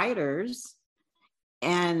on writers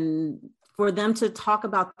and for them to talk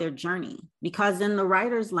about their journey. Because in the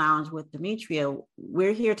Writers Lounge with Demetria,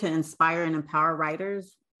 we're here to inspire and empower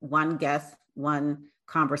writers, one guest, one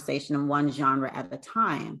conversation, and one genre at a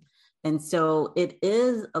time. And so it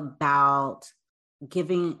is about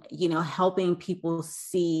helping people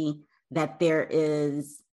see that there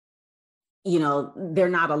is, they're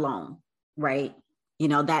not alone, right?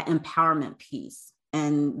 That empowerment piece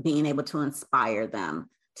and being able to inspire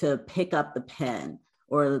them to pick up the pen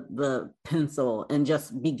or the pencil and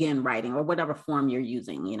just begin writing, or whatever form you're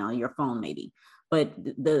using, your phone maybe. But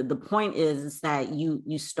the point is that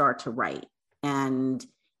you start to write and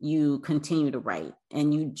you continue to write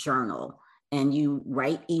and you journal and you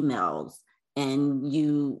write emails and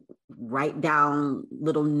you write down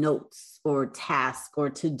little notes or tasks or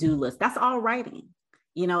to-do lists. That's all writing,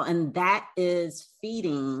 and that is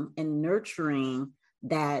feeding and nurturing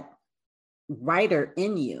that writer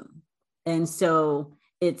in you. And so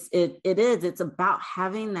it's about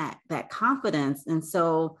having that confidence. And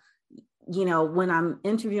so, when I'm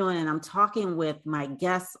interviewing and I'm talking with my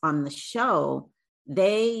guests on the show,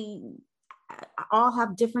 they all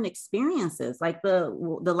have different experiences. Like the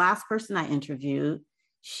last person I interviewed,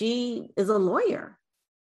 she is a lawyer,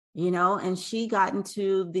 and she got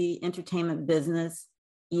into the entertainment business,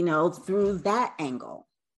 through that angle,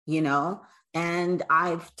 and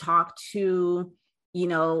I've talked to,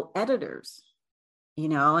 editors,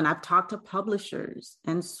 and I've talked to publishers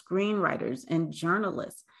and screenwriters and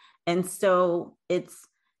journalists. And so it's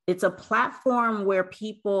a platform where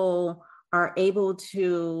people are able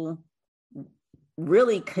to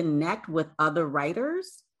really connect with other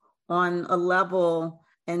writers on a level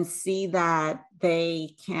and see that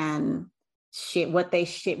they can share what they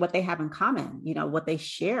have in common, what they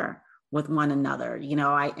share with one another.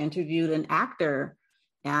 I interviewed an actor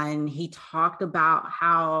and he talked about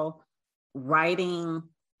how writing,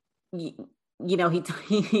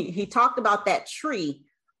 he talked about that tree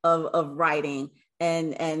of writing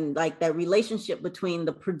and like that relationship between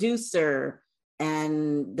the producer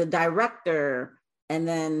and the director and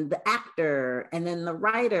then the actor and then the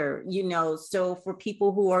writer, so for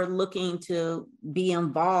people who are looking to be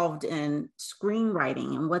involved in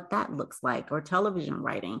screenwriting and what that looks like, or television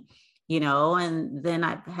writing, and then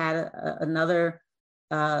I've had another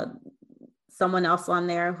someone else on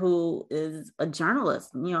there who is a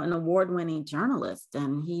journalist, an award-winning journalist,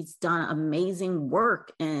 and he's done amazing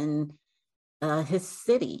work in his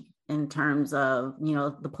city in terms of,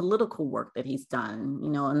 the political work that he's done,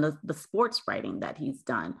 and the sports writing that he's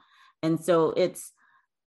done. And so it's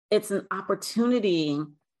an opportunity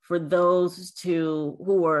for those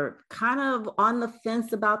who are kind of on the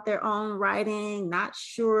fence about their own writing, not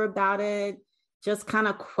sure about it, just kind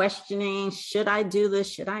of questioning, should I do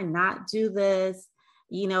this? Should I not do this?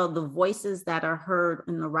 The voices that are heard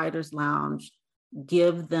in the Writers Lounge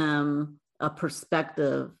give them a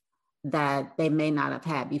perspective that they may not have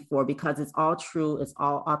had before, because it's all true, it's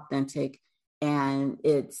all authentic, and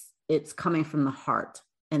it's coming from the heart.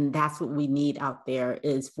 And that's what we need out there,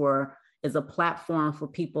 is a platform for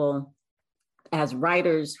people as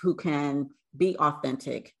writers who can be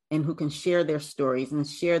authentic and who can share their stories and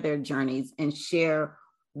share their journeys and share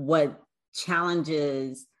what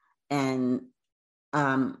challenges and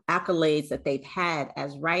accolades that they've had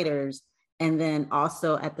as writers. And then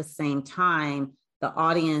also at the same time, the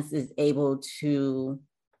audience is able to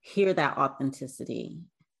hear that authenticity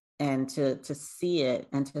and to see it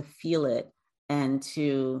and to feel it, and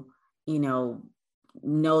to,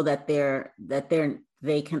 know that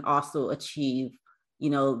they can also achieve,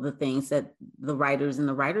 the things that the writers in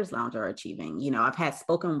the Writers Lounge are achieving. I've had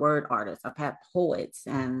spoken word artists, I've had poets,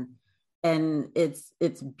 and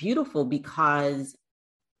it's beautiful because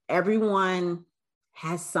everyone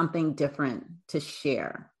has something different to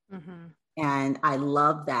share. Mm-hmm. And I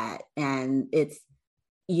love that. And it's,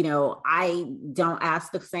 I don't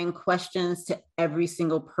ask the same questions to every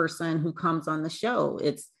single person who comes on the show.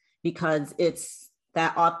 It's because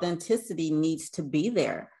that authenticity needs to be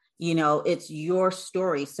there. It's your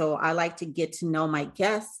story. So I like to get to know my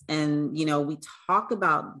guests, and, we talk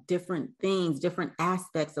about different things, different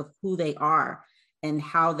aspects of who they are and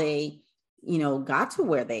how they, got to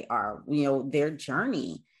where they are, their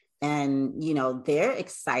journey. And, they're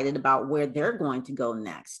excited about where they're going to go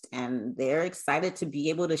next. And they're excited to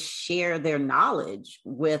be able to share their knowledge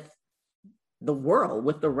with the world,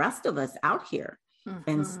 with the rest of us out here.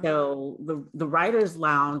 Mm-hmm. And so the Writers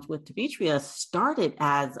Lounge with Demetria started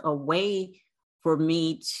as a way for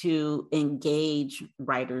me to engage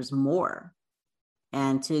writers more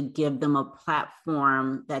and to give them a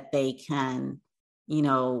platform that they can,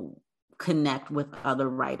 connect with other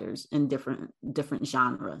writers in different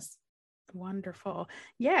genres. Wonderful.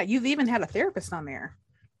 Yeah, you've even had a therapist on there.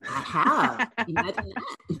 I have.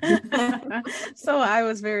 So I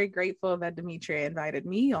was very grateful that Demetria invited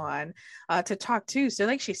me on to talk too. So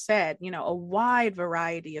like she said, a wide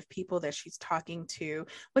variety of people that she's talking to,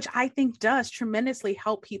 which I think does tremendously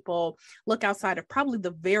help people look outside of probably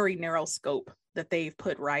the very narrow scope that they've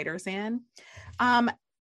put writers in.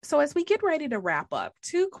 So as we get ready to wrap up,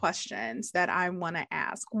 2 questions that I want to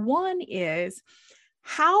ask. One is,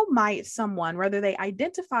 how might someone, whether they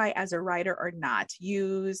identify as a writer or not,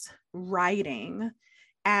 use writing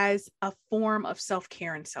as a form of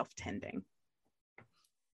self-care and self-tending?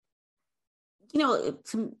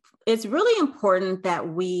 It's really important that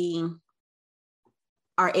we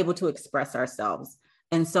are able to express ourselves.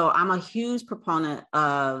 And so I'm a huge proponent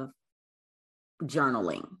of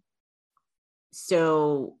journaling.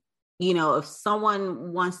 So, if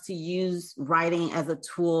someone wants to use writing as a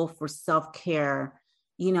tool for self-care,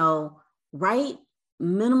 write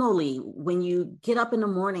minimally. When you get up in the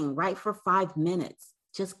morning, write for 5 minutes,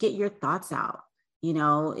 just get your thoughts out.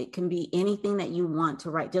 It can be anything that you want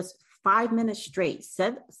to write, just 5 minutes straight.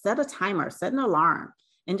 Set a timer, set an alarm,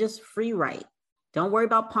 and just free write. Don't worry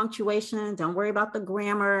about punctuation. Don't worry about the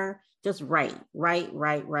grammar. Just write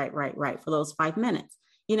for those 5 minutes.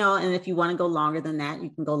 And if you want to go longer than that, you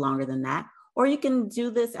can go longer than that, or you can do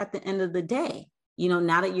this at the end of the day.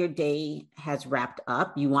 Now that your day has wrapped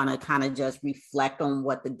up, you want to kind of just reflect on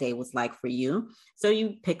what the day was like for you. So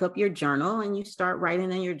you pick up your journal and you start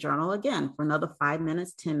writing in your journal again for another 5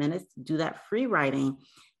 minutes, 10 minutes, do that free writing.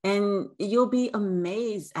 And you'll be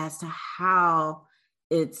amazed as to how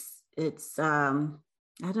it's I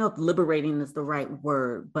don't know if liberating is the right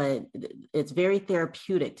word, but it's very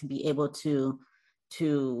therapeutic to be able to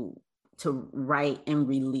write and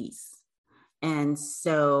release. And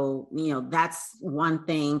so, that's one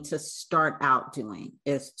thing to start out doing,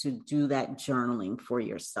 is to do that journaling for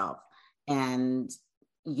yourself. And,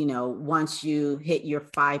 once you hit your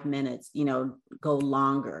 5 minutes, go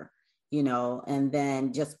longer, and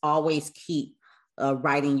then just always keep a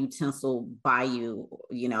writing utensil by you,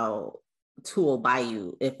 tool by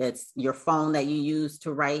you. If it's your phone that you use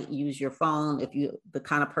to write, use your phone. If you the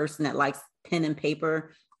kind of person that likes pen and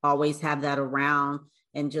paper, always have that around,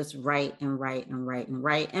 and just write and write and write and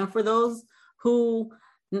write. And for those who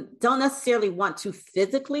don't necessarily want to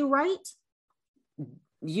physically write,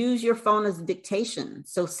 use your phone as dictation.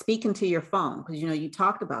 So speak into your phone, because, you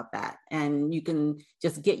talked about that, and you can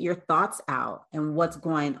just get your thoughts out and what's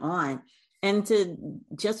going on, and to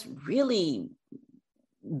just really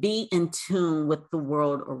be in tune with the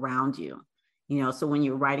world around you. So when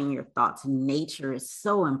you're writing your thoughts, nature is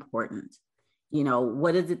so important.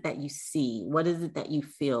 What is it that you see? What is it that you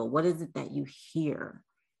feel? What is it that you hear?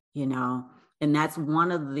 And that's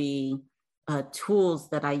one of the tools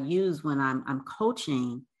that I use when I'm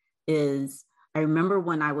coaching. Is I remember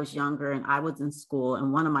when I was younger and I was in school,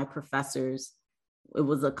 and one of my professors, it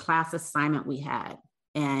was a class assignment we had,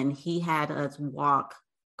 and he had us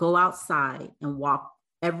go outside and walk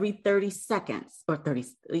every 30 seconds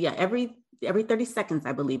every 30 seconds,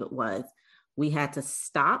 I believe it was. We had to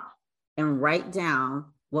stop and write down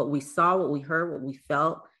what we saw, what we heard, what we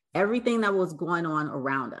felt, everything that was going on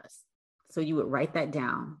around us. So you would write that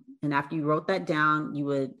down. And after you wrote that down, you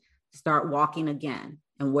would start walking again.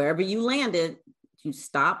 And wherever you landed, you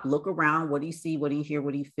stop, look around. What do you see? What do you hear?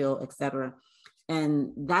 What do you feel, et cetera?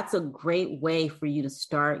 And that's a great way for you to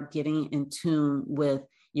start getting in tune with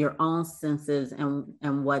your own senses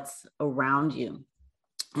and what's around you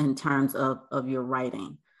in terms of your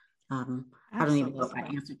writing. I don't even know if I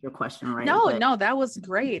answered your question right. No, that was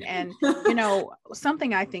great. And,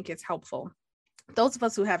 something I think is helpful. Those of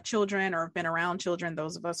us who have children or have been around children,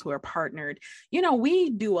 those of us who are partnered, we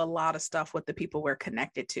do a lot of stuff with the people we're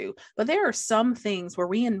connected to. But there are some things where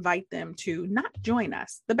we invite them to not join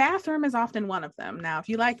us. The bathroom is often one of them. Now, if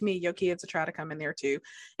you like me, your kids will try to come in there too,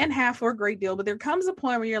 and have for a great deal. But there comes a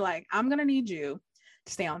point where you're like, I'm going to need you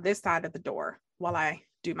to stay on this side of the door while I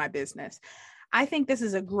do my business. I think this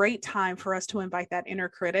is a great time for us to invite that inner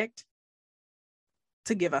critic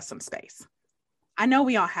to give us some space. I know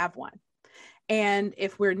we all have one. And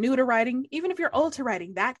if we're new to writing, even if you're old to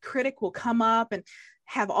writing, that critic will come up and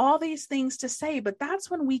have all these things to say. But that's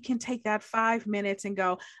when we can take that 5 minutes and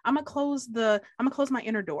go, I'm gonna close my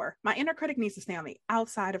inner door. My inner critic needs to stay on the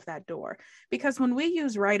outside of that door. Because when we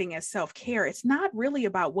use writing as self-care, it's not really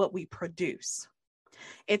about what we produce.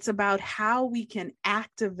 It's about how we can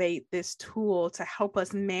activate this tool to help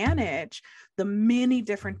us manage the many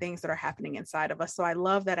different things that are happening inside of us. So I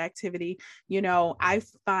love that activity. I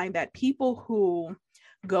find that people who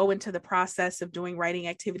go into the process of doing writing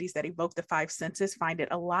activities that evoke the 5 senses find it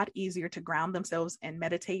a lot easier to ground themselves and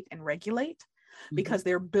meditate and regulate, because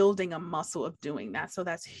they're building a muscle of doing that. So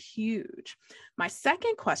that's huge. My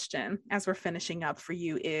second question, as we're finishing up for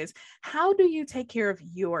you, is how do you take care of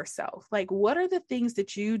yourself? Like, what are the things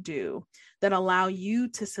that you do that allow you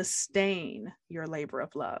to sustain your labor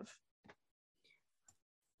of love?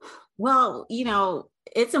 Well,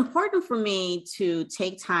 it's important for me to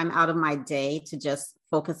take time out of my day to just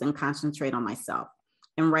focus and concentrate on myself.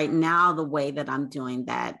 And right now, the way that I'm doing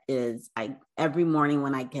that is every morning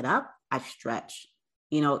when I get up, I stretch,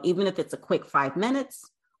 even if it's a quick 5 minutes,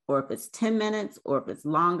 or if it's 10 minutes, or if it's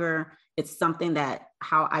longer, it's something that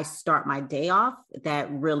how I start my day off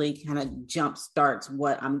that really kind of jump starts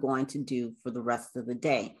what I'm going to do for the rest of the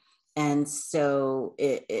day. And so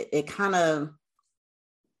it kind of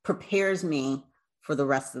prepares me for the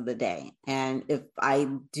rest of the day. And if I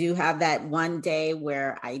do have that one day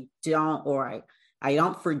where I don't, or I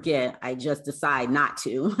don't forget, I just decide not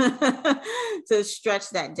to, to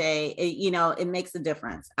stretch that day, it makes a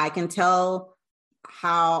difference. I can tell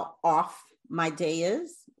how off my day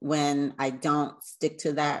is when I don't stick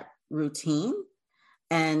to that routine.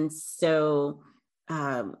 And so,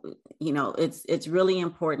 it's really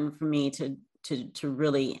important for me to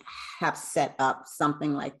really have set up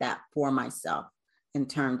something like that for myself in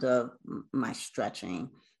terms of my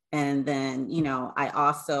stretching. And then,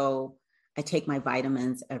 I take my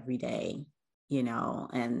vitamins every day,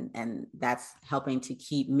 and that's helping to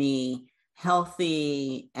keep me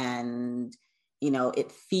healthy. And,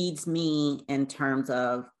 it feeds me in terms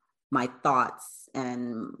of my thoughts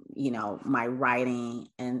and, my writing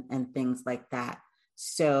and things like that.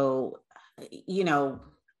 So,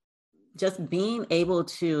 just being able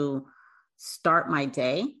to start my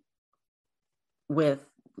day with,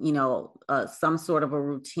 some sort of a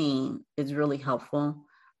routine is really helpful.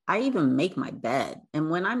 I even make my bed. And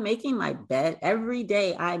when I'm making my bed, every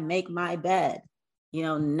day I make my bed,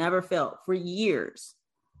 never failed for years.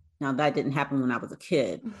 Now that didn't happen when I was a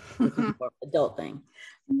kid, which is more of an adult thing.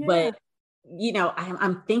 Yeah. But,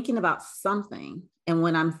 I'm thinking about something. And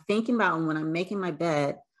when I'm making my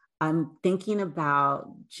bed, I'm thinking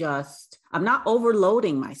about I'm not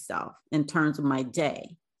overloading myself in terms of my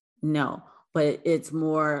day. No, but it's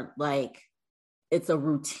more like it's a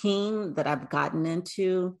routine that I've gotten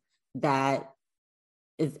into that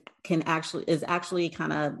is actually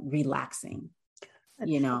kind of relaxing,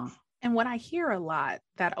 you know. And what I hear a lot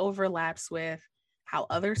that overlaps with how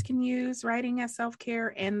others can use writing as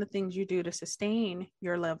self-care and the things you do to sustain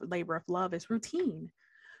your labor of love is routine.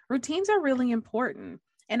 Routines are really important.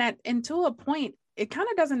 And to a point, it kind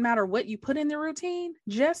of doesn't matter what you put in the routine.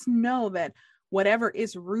 Just know that whatever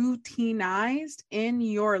is routinized in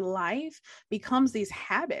your life becomes these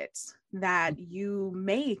habits that you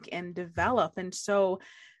make and develop. And so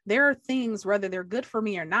there are things, whether they're good for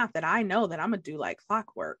me or not, that I know that I'm going to do like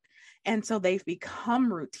clockwork. And so they've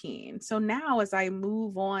become routine. So now as I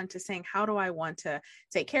move on to saying, how do I want to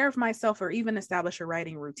take care of myself or even establish a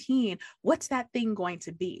writing routine? What's that thing going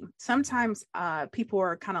to be? Sometimes people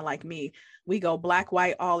are kind of like me. We go black,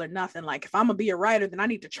 white, all or nothing. Like if I'm going to be a writer, then I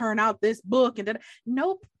need to churn out this book. And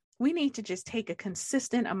nope, we need to just take a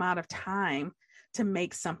consistent amount of time to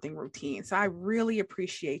make something routine. So I really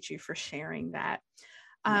appreciate you for sharing that.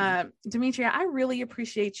 Demetria, I really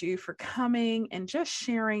appreciate you for coming and just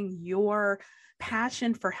sharing your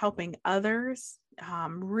passion for helping others,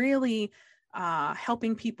 really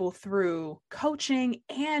helping people through coaching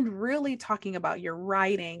and really talking about your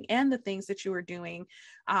writing and the things that you are doing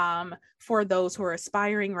for those who are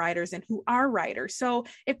aspiring writers and who are writers. So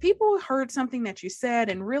if people heard something that you said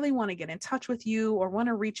and really want to get in touch with you or want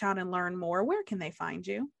to reach out and learn more, where can they find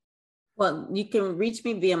you? Well, you can reach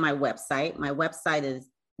me via my website. My website is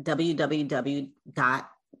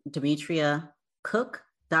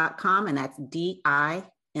www.dimitriacook.com, and that's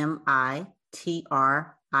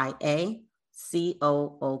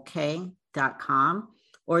DIMITRIACOOK.com.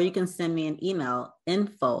 Or you can send me an email,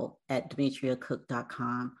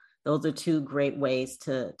 info@dimitriacook.com. Those are two great ways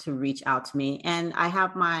to reach out to me. And I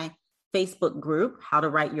have my Facebook group, How to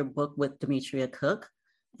Write Your Book with Demetria Cook.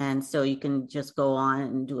 And so you can just go on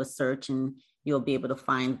and do a search and you'll be able to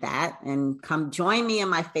find that, and come join me in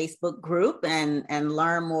my Facebook group and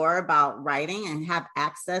learn more about writing and have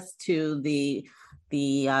access to the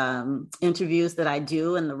interviews that I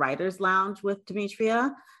do in the Writers Lounge with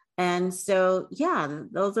Demetria. And so, yeah,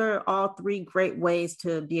 those are all three great ways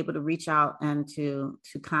to be able to reach out and to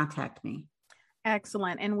contact me.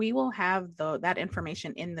 Excellent. And we will have that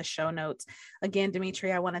information in the show notes. Again,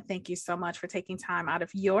 Demetria, I want to thank you so much for taking time out of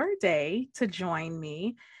your day to join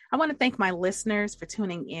me. I want to thank my listeners for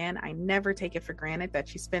tuning in. I never take it for granted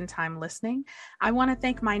that you spend time listening. I want to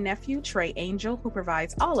thank my nephew, Trey Angel, who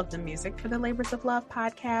provides all of the music for the Labors of Love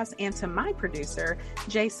podcast, and to my producer,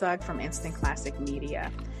 Jay Sugg from Instant Classic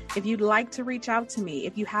Media. If you'd like to reach out to me,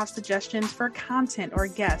 if you have suggestions for content or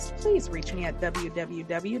guests, please reach me at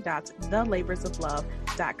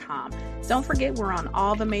www.thelaborsoflove.com. Don't forget, we're on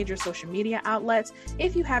all the major social media outlets.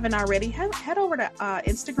 If you haven't already, head over to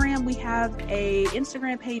Instagram. We have a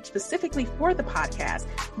Instagram page specifically for the podcast,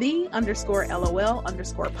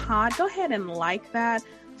 _LOL_pod. Go ahead and like that.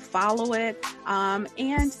 Follow it. And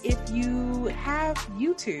if you have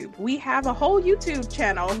YouTube, we have a whole YouTube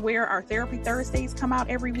channel where our Therapy Thursdays come out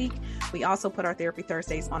every week. We also put our Therapy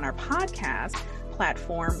Thursdays on our podcast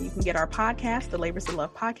platform. You can get our podcast, the Labors of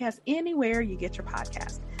Love podcast, anywhere you get your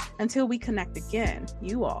podcast. Until we connect again,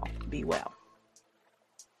 you all be well.